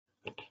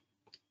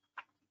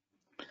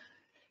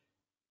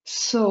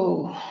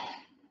So,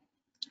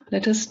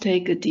 let us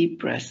take a deep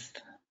breath,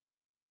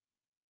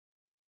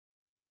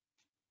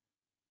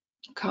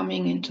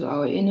 coming into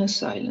our inner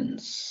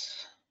silence.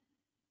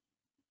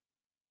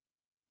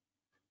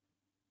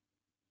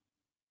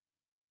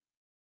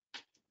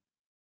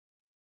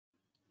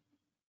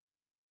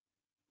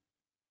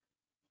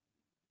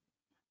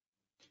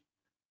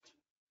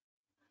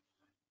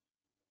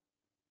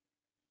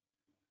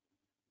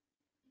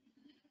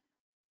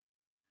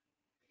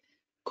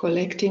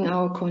 Collecting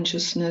our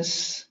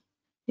consciousness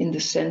in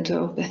the center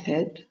of the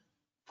head.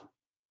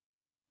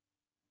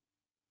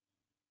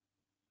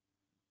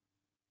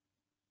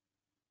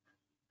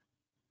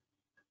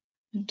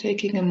 And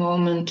taking a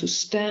moment to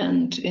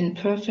stand in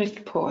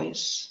perfect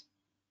poise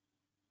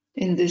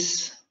in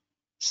this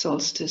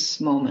solstice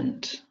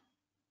moment.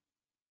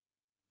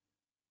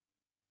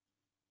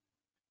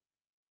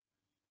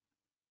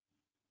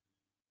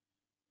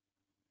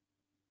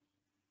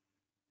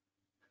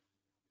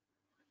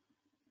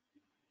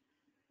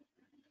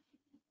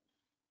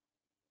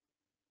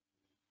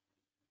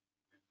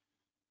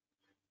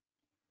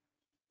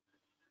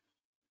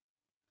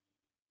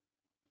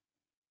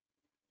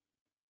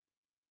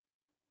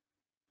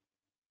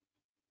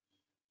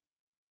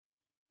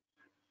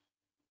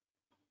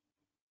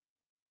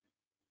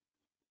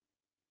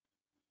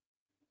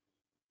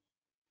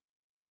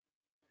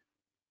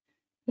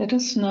 Let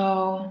us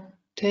now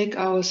take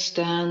our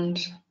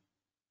stand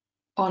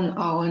on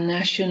our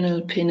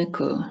national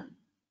pinnacle,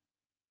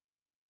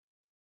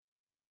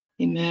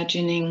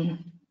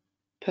 imagining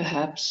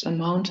perhaps a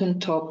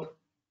mountaintop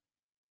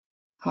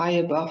high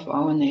above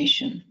our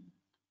nation.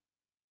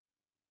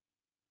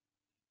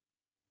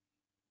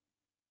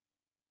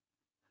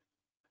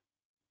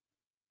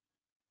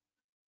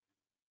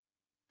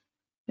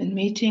 And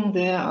meeting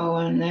there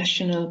our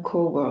national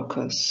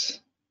co-workers,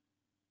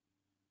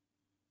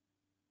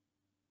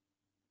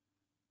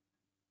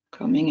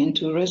 coming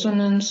into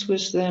resonance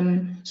with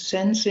them,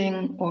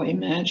 sensing or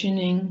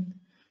imagining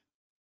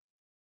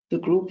the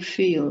group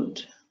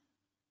field,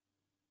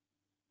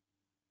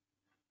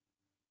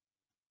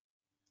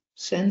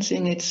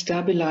 sensing it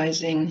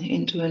stabilizing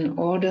into an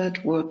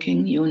ordered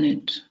working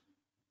unit.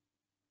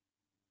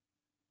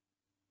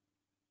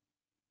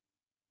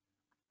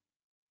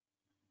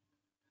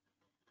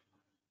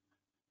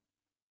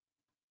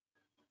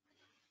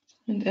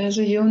 And as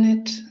a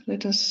unit,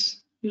 let us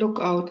look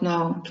out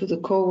now to the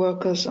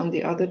co-workers on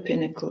the other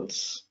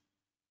pinnacles.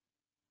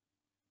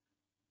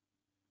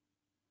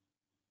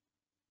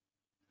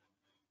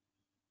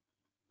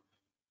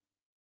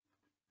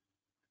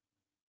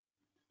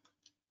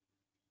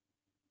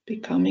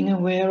 Becoming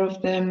aware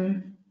of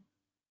them,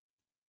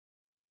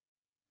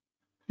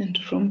 and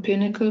from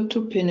pinnacle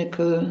to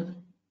pinnacle,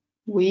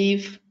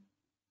 weave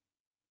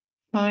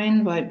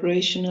fine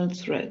vibrational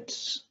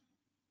threads.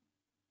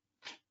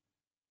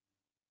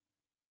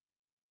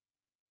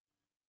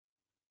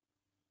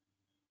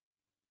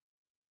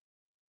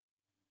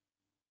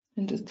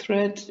 And the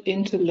threads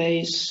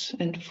interlace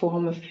and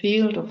form a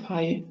field of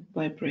high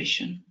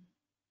vibration.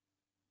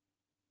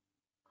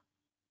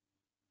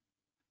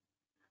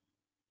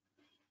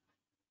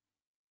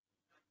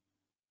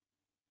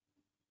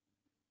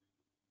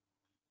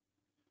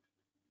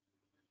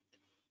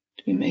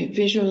 We may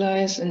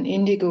visualize an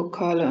indigo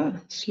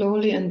color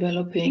slowly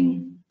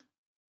enveloping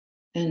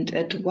and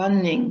at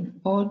oneing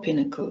all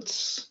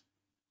pinnacles.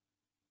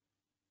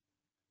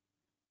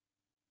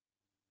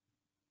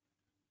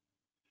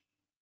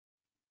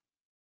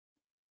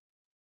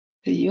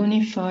 A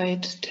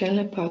unified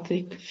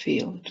telepathic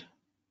field.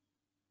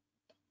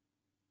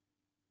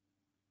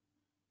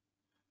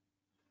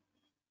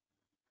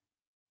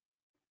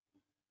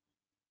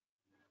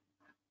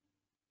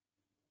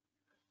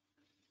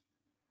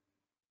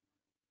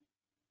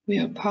 We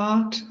are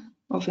part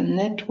of a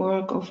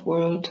network of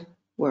world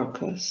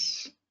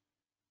workers.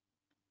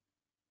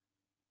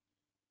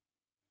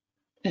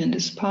 And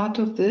as part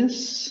of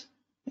this,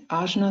 the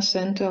Ajna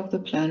center of the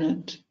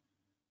planet,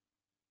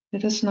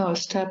 let us now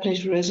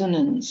establish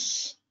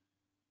resonance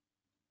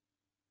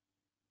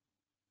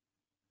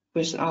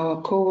with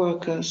our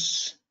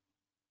co-workers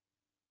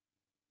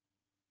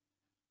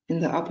in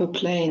the upper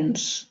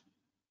planes,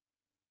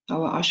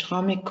 our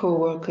ashramic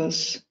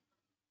co-workers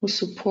who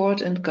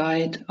support and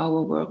guide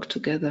our work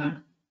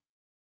together.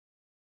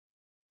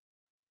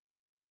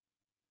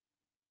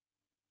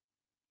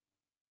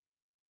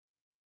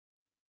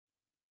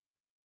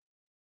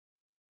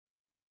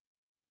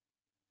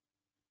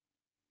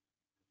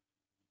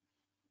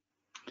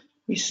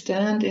 We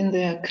stand in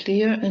their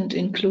clear and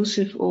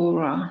inclusive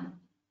aura,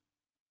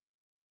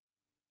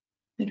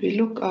 and we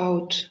look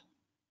out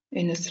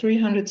in a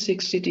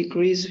 360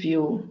 degrees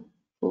view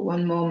for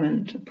one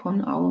moment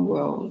upon our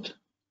world.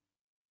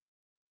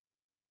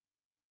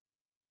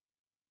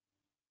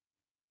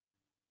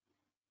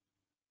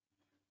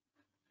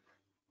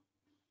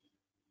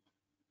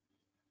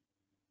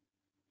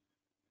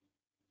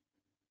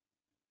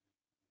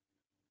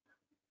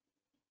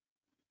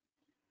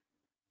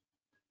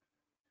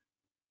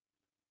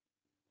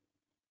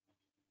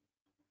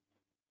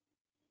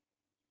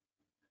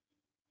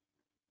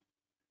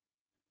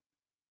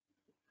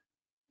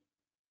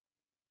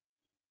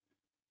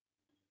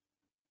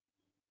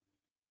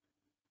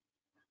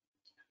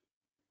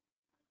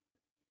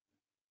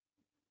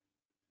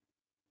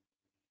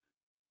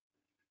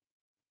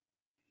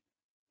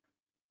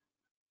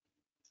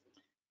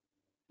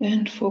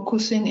 And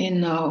focusing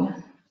in now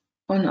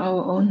on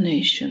our own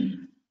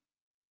nation.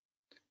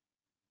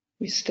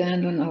 We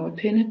stand on our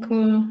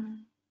pinnacle,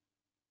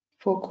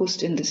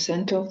 focused in the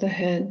center of the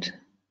head,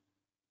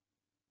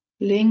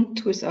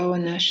 linked with our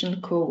national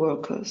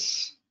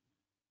co-workers,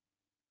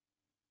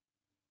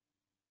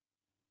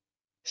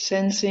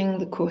 sensing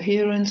the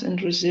coherence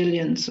and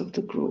resilience of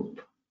the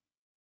group.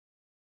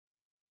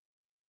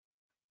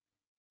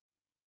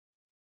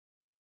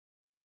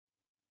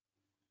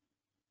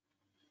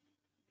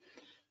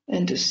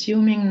 And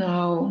assuming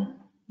now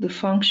the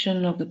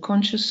function of the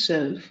conscious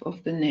self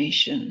of the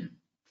nation.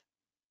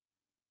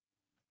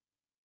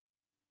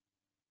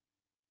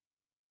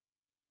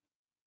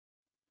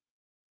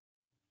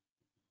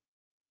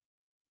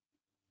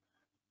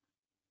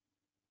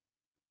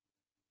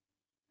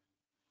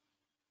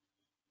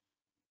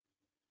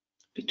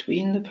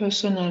 Between the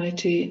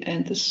personality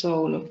and the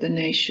soul of the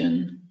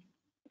nation.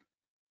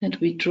 And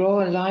we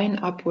draw a line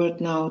upward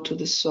now to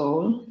the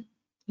soul,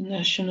 the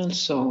national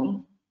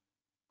soul.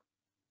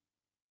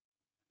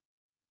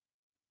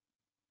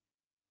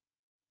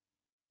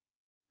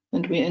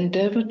 And we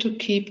endeavor to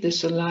keep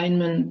this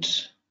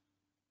alignment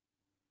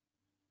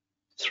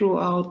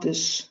throughout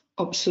this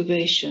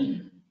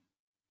observation.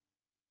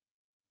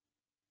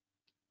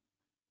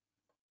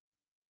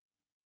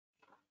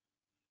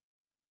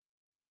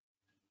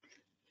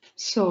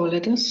 So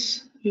let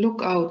us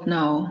look out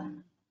now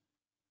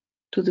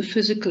to the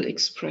physical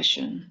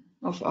expression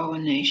of our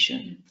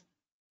nation.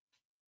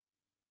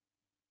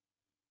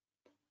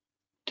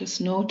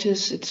 Just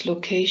notice its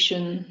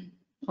location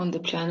on the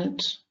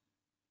planet.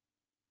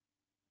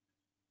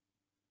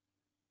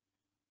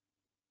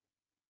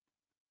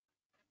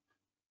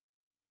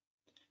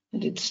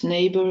 And its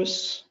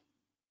neighbors.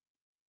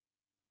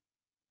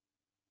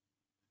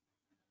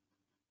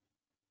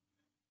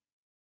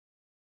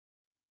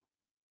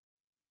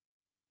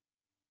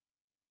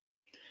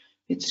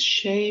 Its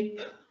shape,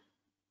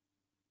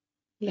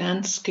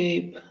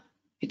 landscape,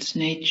 its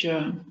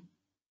nature,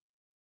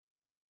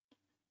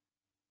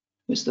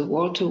 with the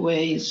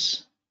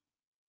waterways,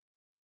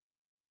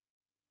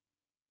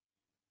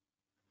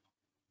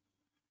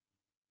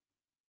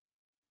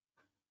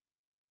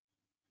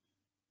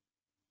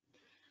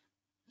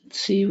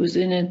 see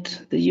within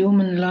it the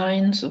human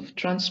lines of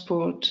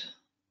transport,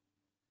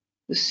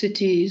 the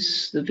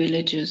cities, the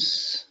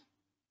villages,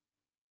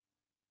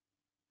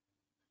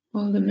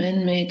 all the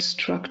man-made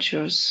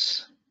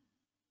structures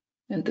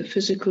and the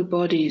physical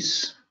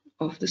bodies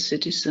of the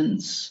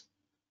citizens.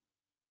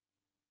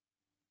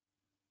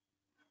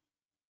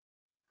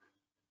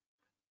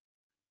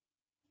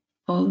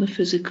 All the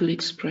physical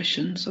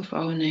expressions of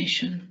our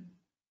nation.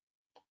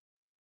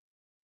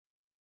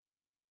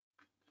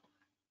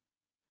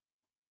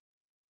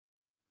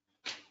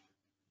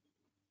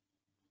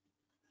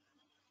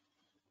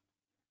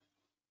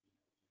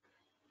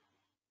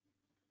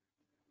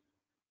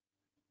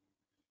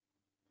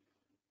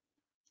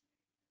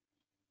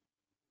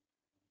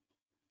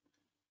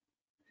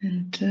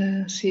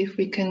 And see if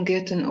we can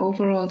get an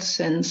overall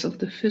sense of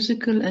the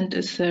physical and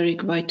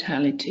etheric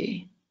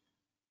vitality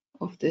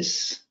of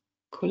this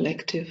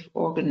collective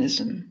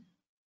organism.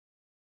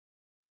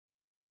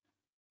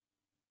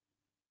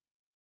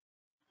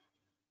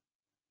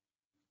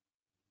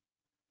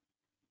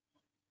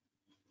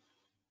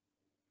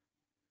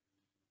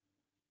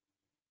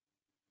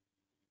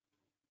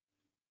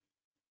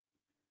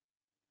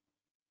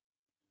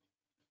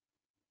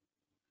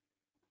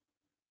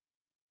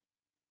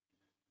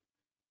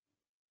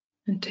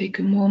 And take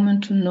a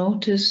moment to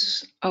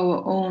notice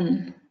our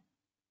own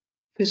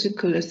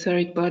physical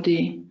etheric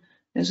body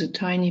as a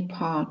tiny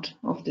part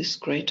of this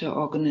greater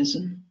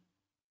organism.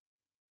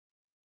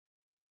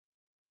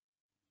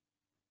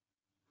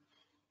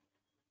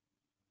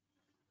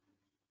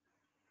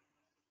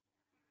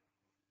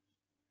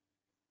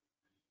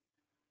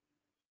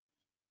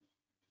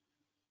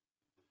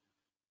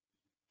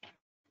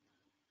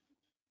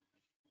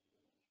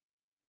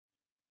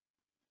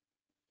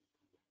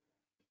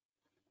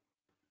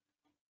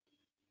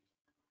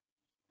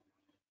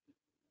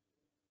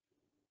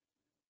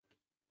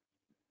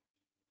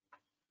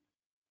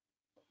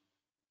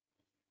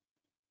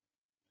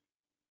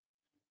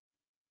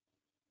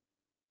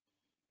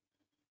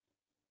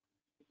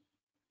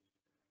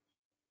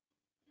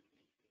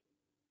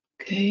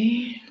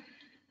 Okay,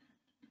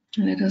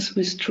 let us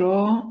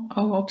withdraw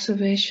our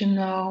observation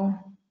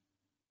now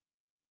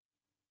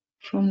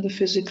from the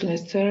physical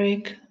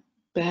etheric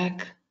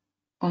back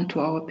onto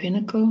our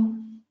pinnacle,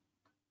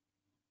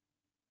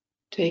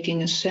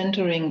 taking a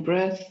centering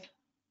breath.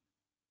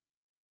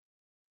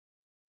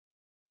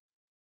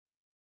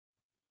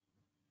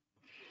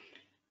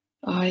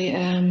 I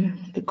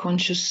am the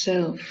conscious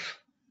self,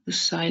 the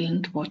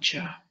silent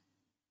watcher.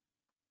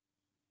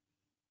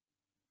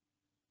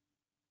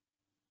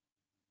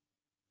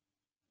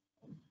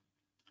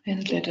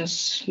 And let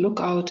us look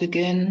out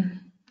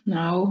again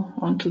now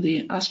onto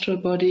the astral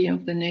body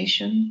of the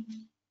nation.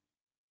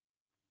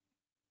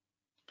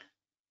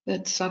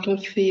 That subtle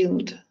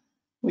field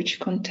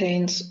which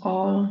contains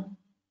all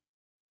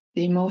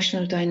the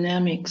emotional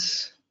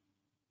dynamics,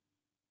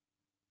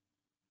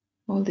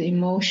 all the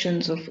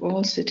emotions of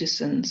all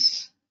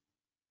citizens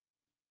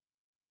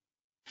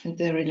and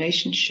their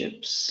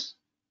relationships,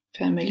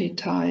 family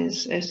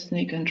ties,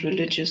 ethnic and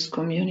religious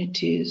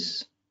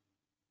communities,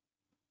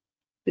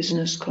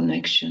 business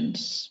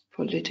connections,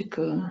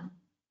 political,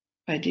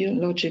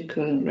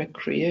 ideological,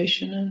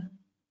 recreational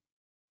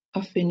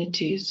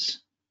affinities.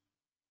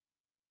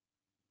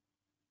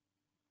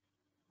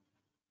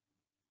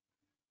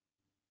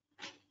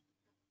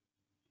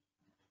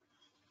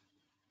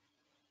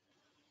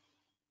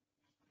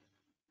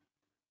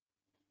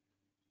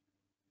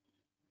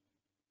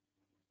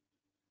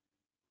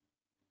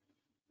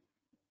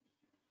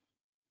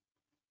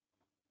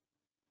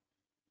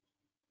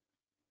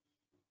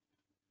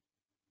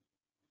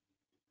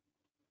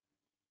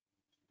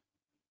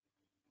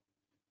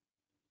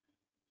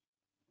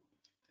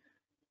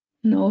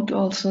 Note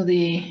also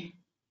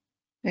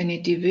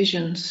any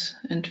divisions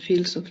and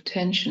fields of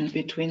tension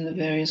between the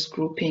various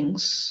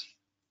groupings,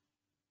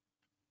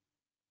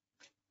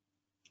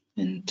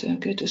 and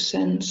get a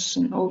sense,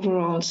 an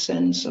overall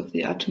sense of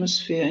the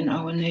atmosphere in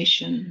our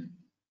nation.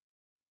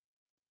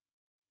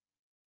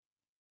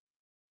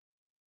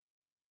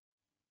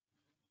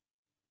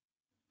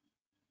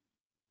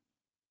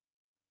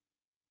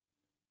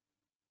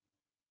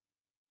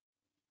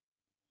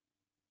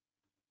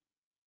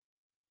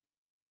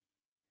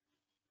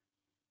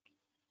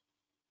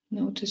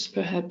 Notice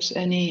perhaps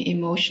any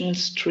emotional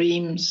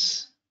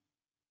streams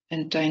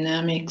and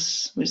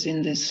dynamics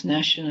within this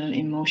national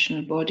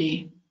emotional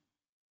body.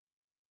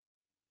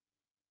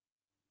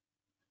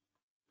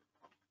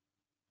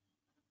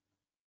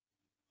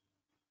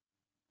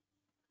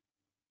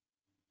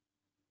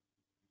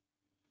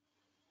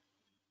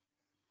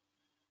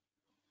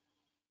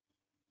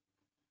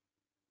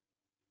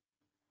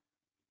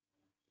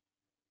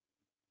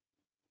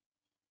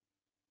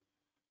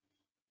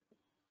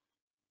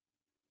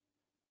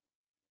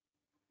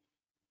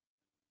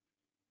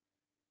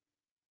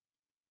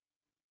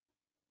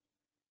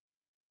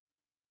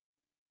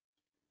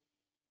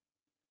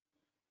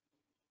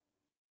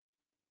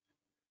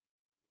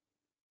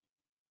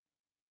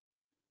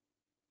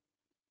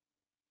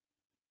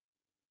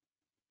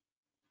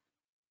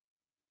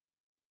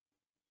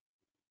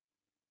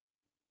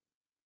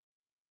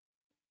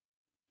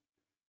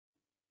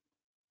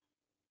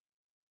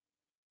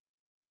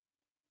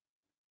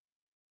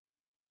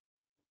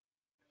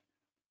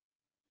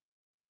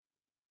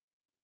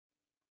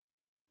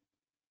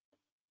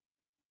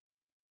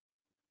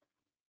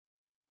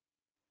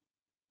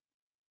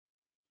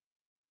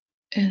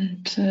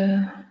 And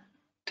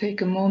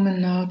take a moment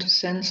now to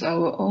sense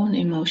our own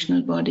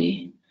emotional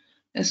body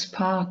as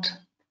part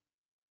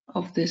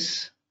of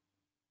this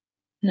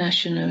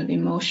national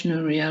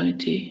emotional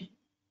reality.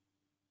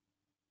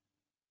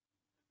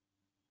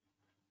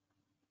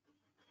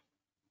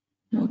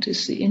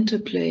 Notice the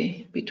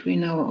interplay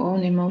between our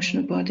own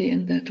emotional body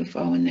and that of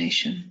our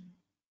nation.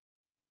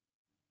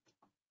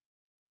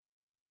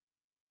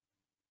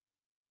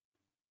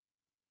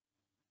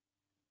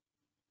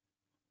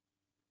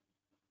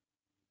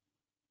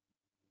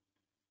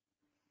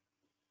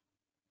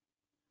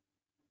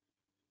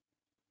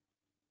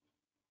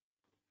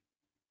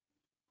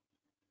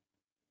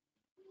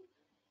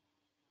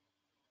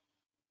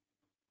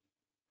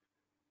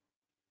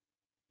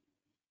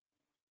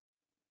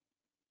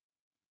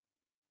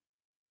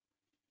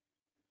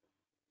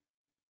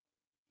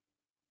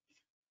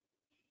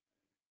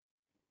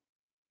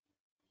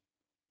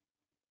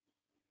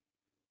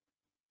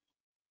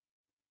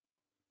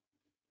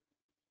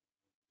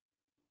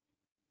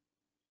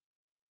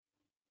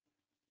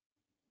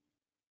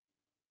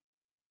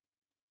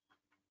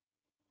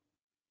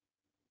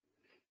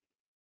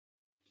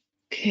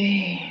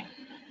 Okay.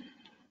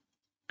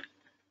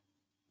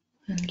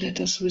 And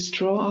let us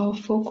withdraw our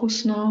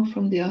focus now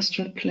from the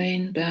astral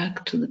plane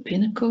back to the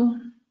pinnacle.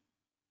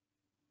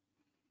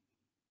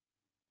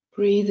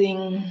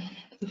 Breathing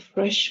the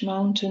fresh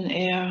mountain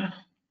air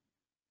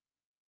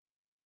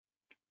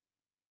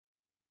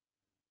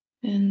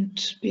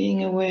and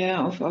being aware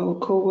of our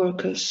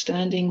co-workers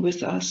standing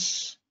with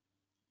us.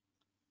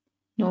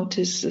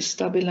 Notice the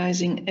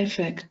stabilizing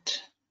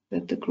effect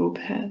that the group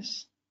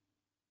has.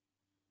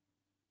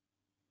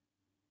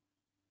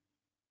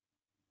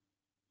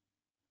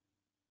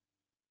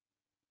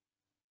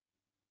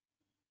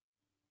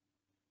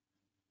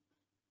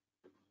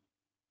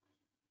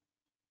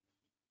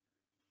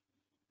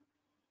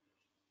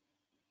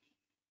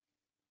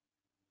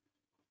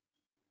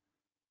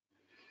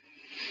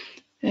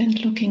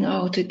 And looking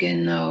out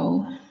again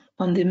now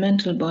on the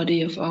mental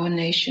body of our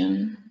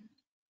nation.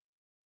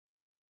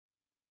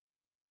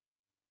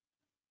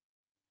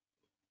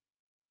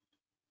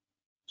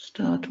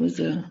 Start with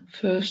a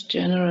first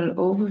general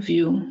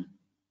overview.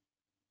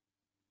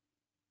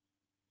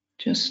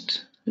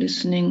 Just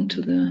listening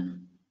to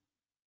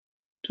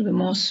the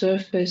more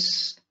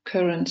surface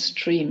current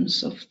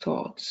streams of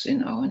thoughts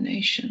in our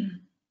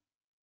nation.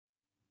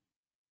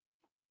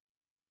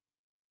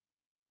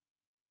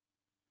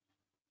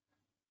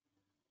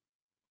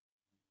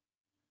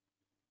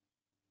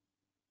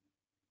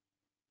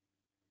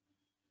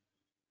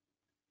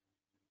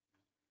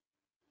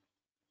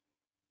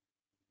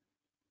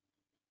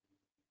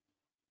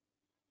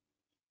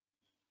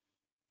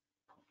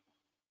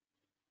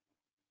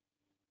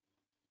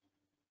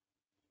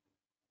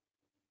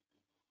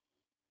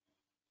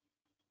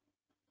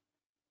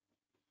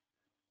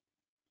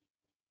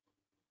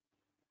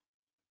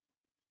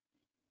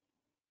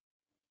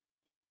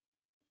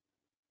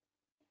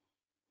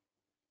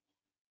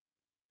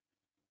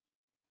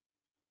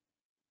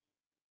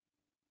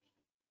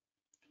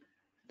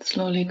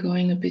 Slowly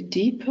going a bit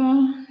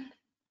deeper,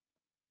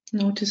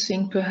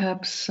 noticing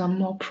perhaps some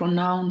more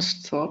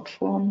pronounced thought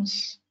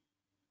forms,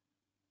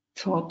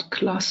 thought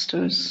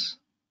clusters,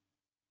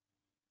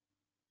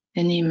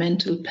 any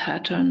mental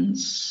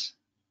patterns,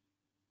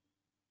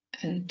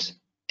 and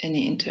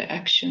any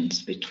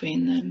interactions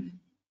between them.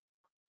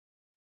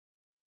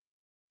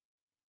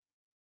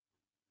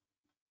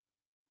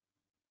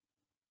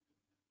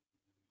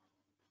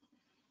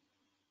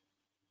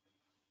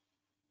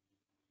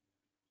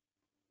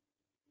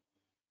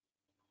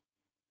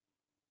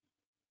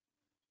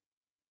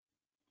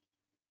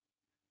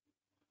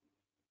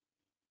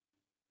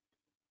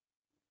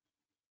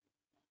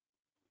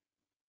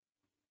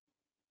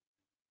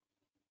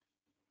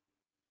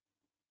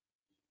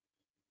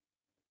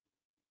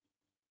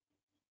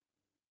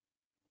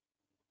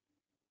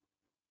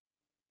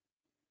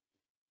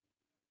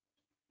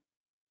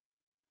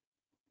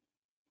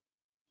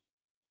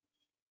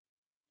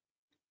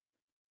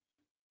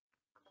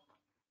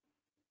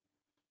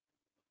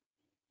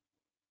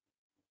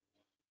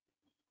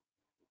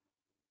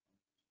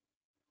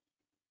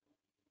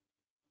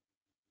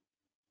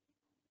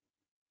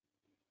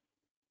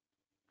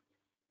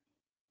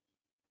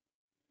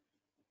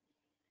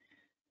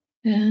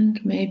 And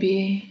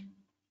maybe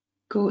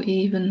go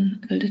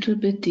even a little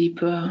bit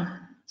deeper,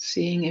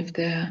 seeing if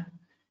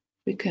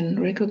we can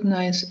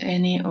recognize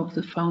any of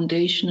the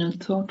foundational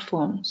thought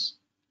forms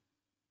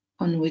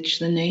on which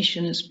the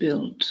nation is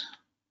built.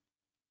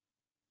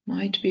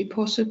 Might be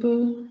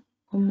possible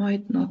or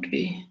might not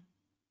be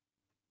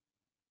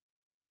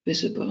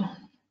visible.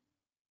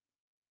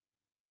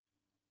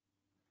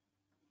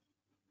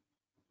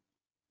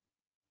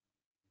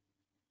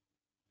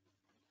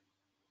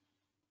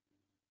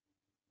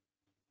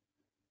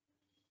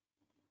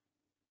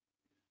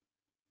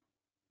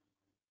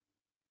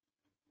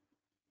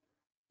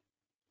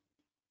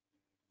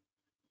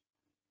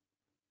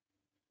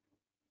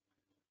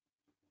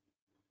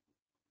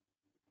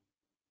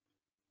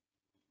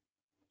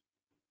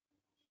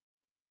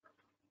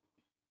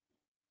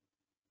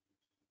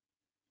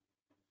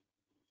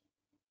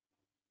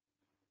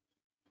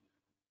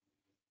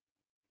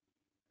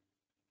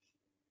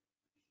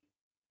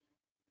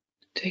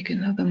 Take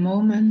another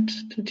moment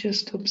to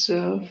just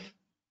observe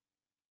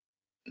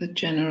the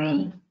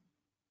general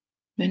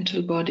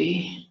mental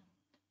body,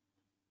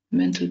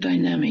 mental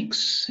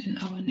dynamics in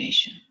our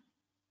nation.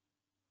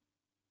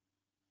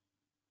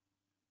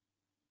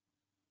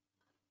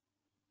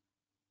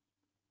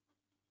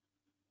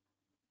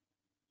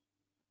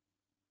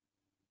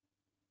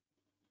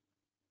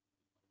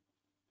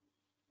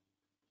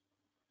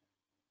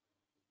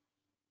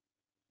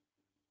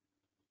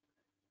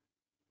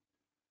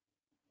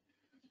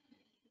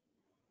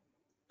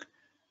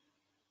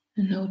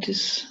 And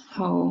notice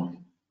how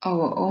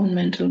our own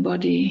mental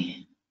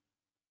body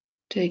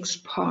takes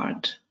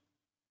part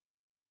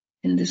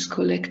in this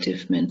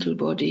collective mental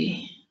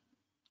body,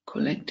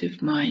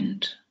 collective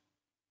mind.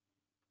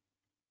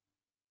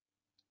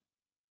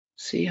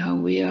 See how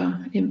we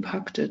are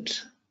impacted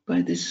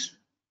by these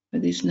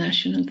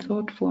national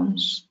thought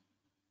forms,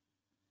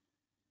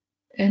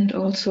 and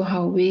also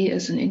how we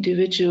as an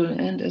individual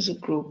and as a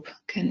group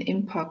can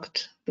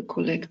impact the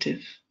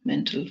collective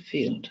mental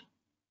field.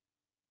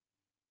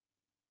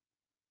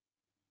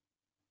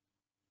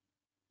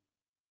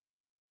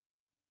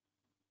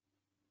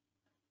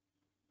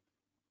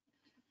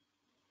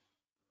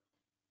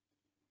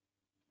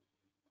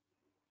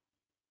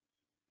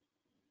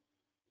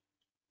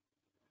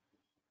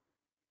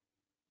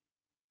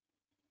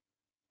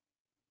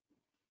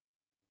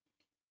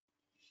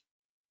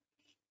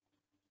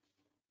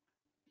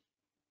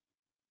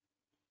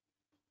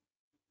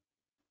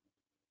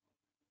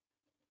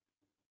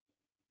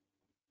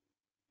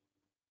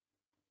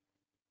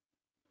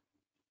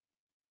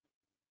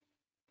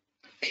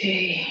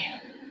 Okay,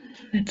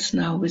 let's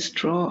now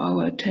withdraw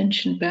our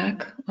attention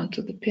back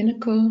onto the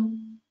pinnacle,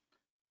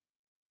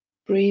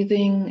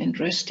 breathing and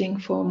resting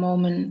for a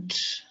moment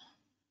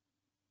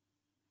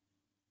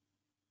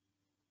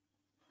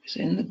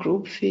within the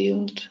group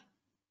field.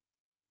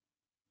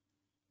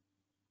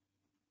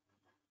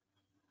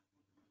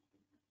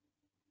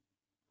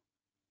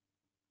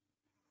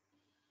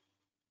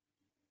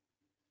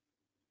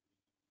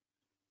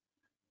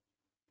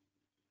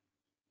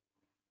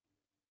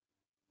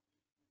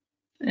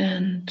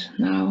 And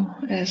now,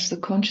 as the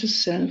conscious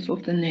self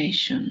of the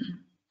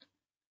nation,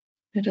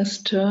 let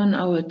us turn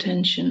our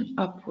attention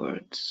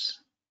upwards,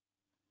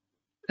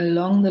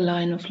 along the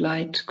line of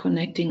light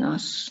connecting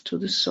us to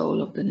the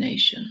soul of the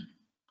nation.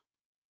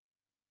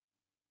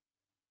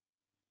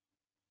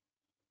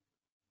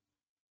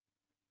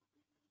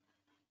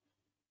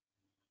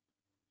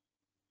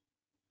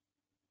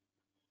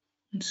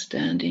 And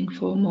standing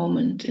for a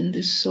moment in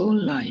this soul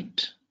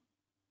light,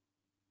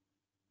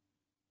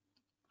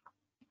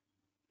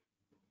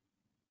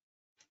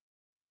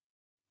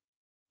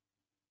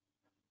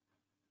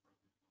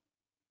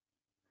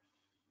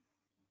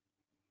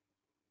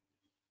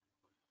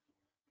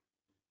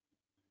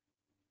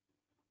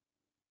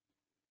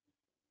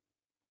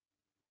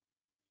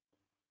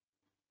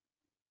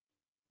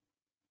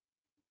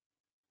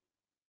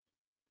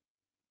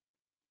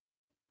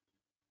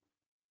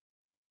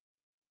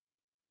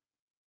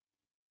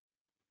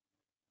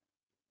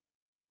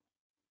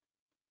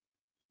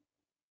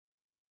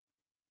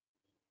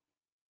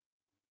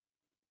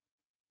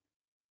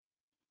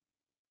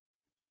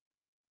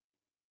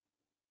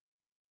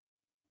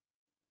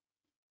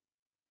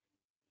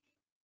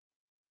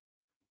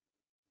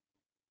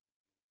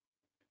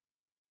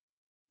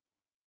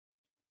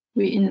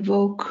 we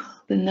invoke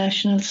the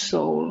national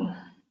soul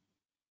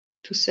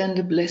to send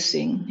a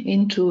blessing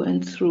into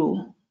and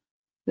through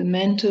the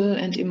mental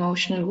and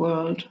emotional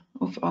world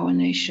of our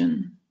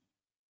nation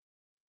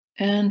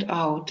and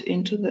out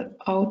into the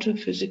outer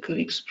physical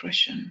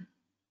expression.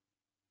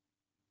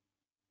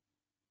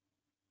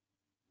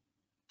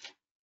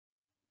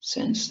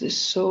 Sense this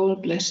soul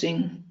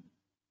blessing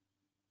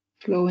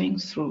flowing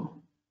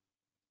through.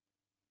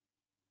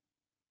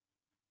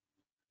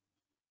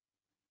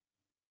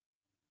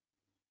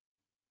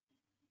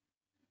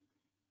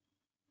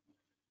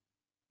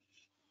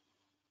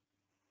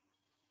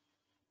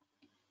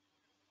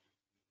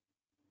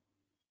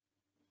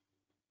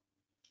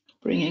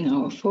 Bringing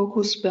our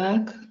focus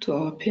back to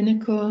our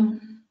pinnacle.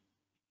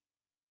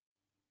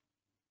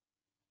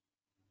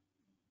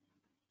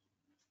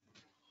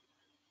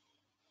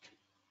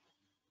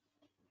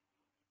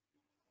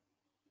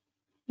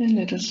 And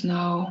let us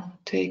now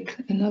take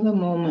another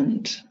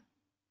moment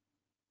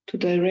to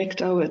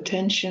direct our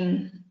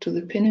attention to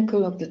the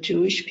pinnacle of the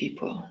Jewish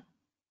people.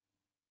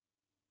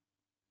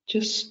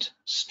 Just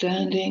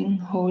standing,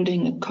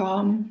 holding a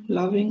calm,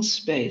 loving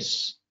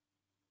space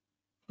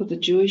for the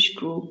Jewish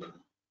group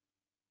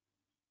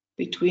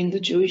between the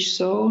Jewish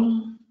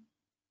soul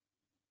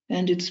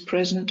and its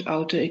present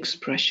outer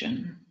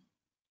expression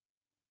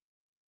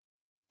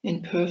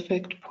in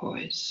perfect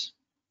poise.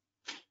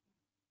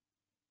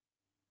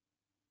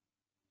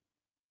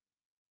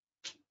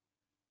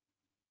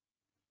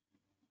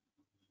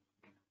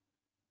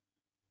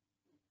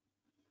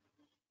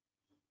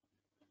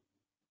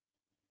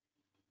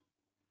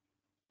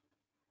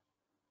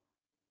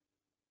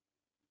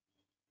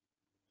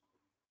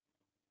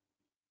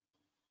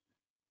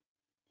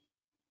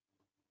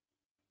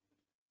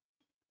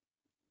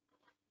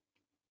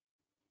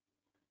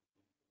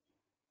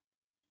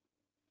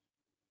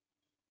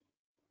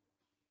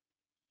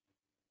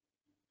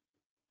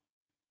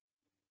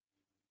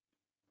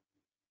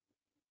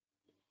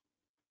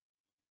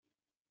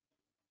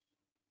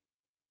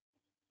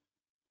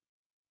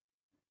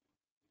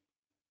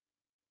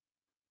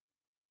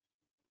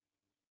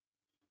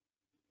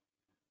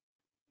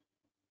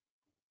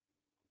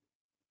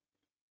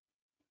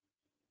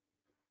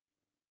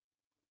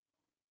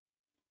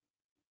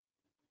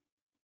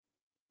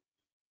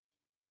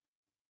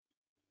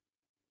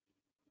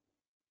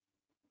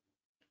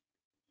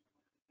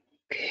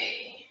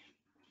 Okay.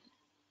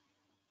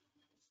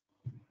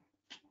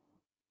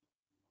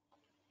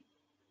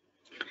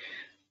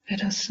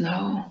 Let us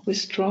now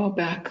withdraw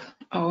back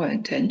our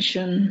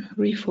attention,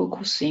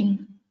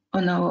 refocusing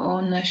on our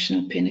own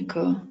national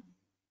pinnacle,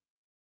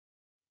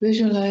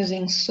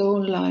 visualizing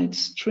soul light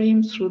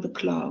stream through the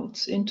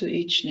clouds into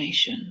each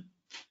nation,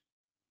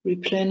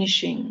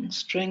 replenishing,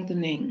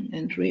 strengthening,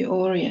 and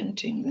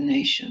reorienting the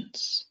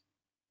nations,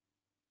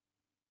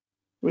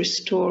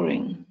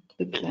 restoring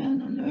the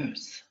plan on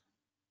earth.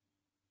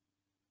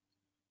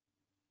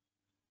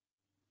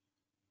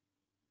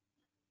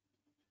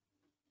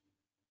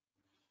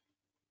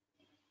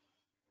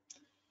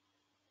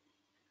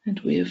 And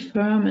we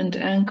affirm and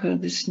anchor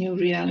this new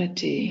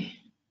reality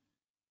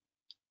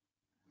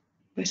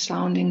by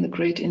sounding the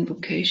great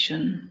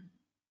invocation.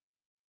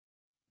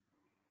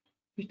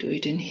 We do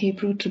it in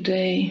Hebrew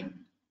today,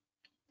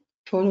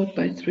 followed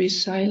by 3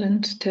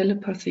 silent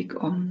telepathic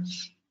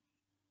ohms.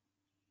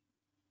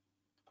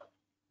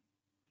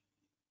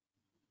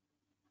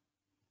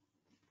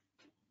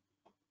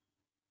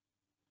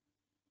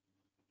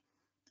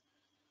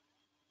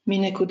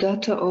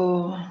 מנקודת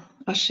האור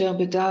אשר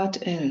בדעת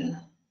אל,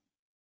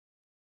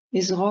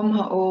 יזרום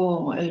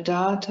האור אל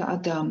דעת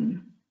האדם,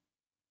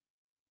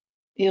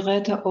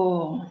 ירד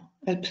האור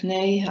אל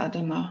פני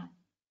האדמה.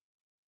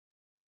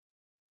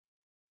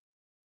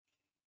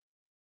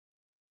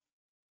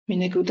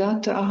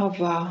 מנקודת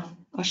האהבה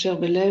אשר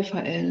בלב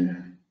האל,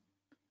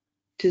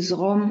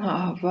 תזרום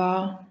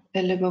האהבה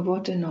אל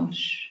לבבות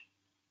אנוש.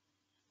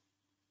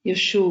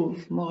 ישוב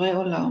מורה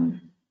עולם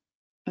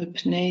על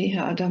פני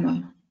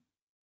האדמה.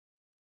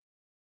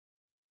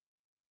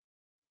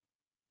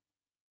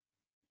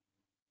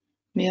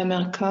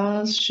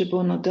 מהמרכז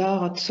שבו נודע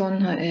רצון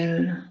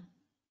האל,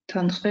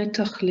 תנחה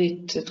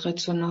תכלית את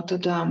רצונות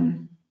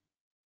אדם,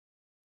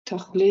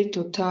 תכלית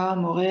אותה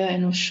מורי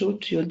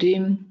האנושות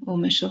יודעים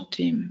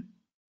ומשרתים.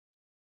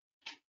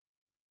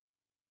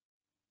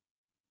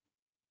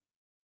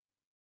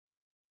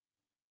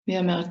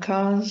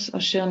 מהמרכז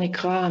אשר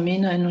נקרא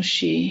המין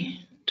האנושי,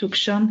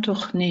 תוגשם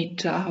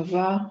תוכנית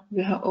האהבה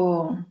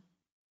והאור,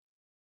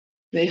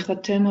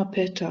 ויחתם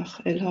הפתח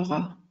אל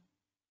הרע.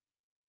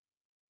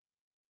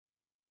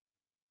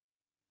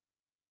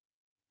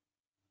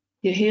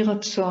 יהי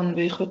רצון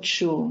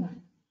ויחדשו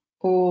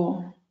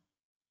אור,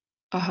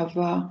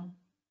 אהבה,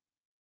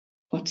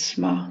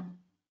 עוצמה,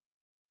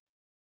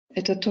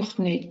 את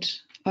התוכנית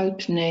על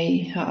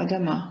פני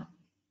האדמה.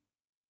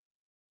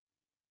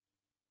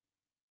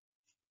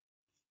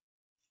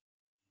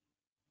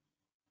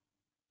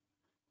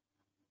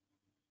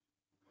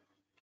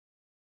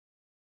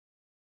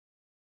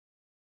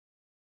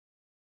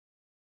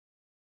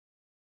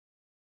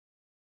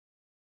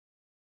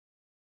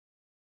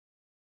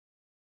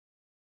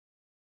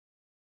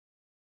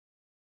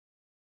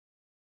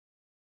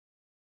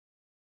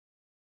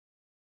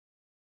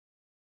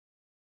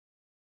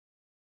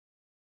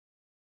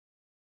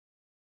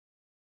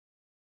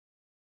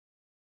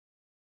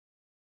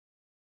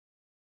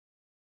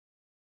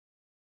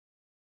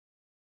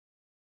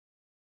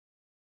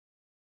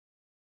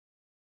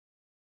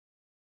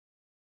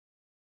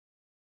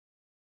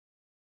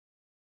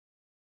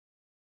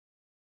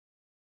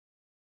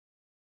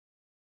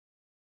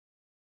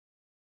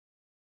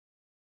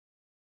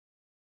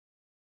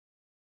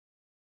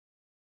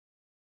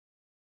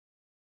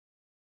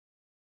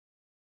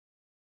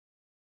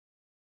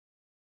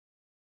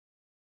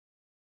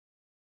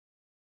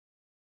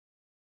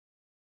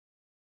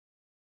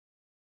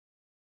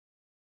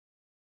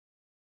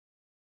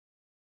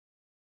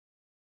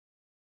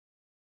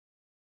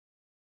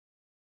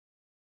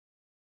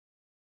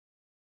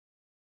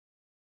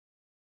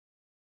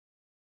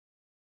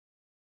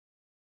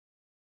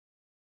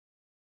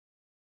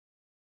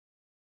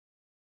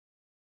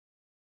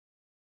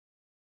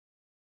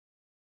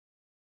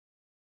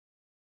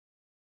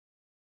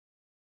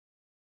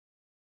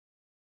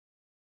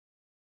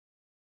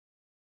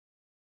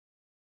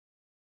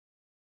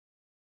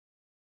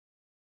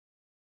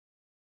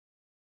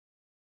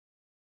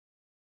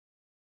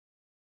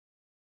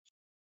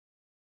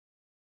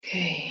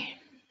 Okay.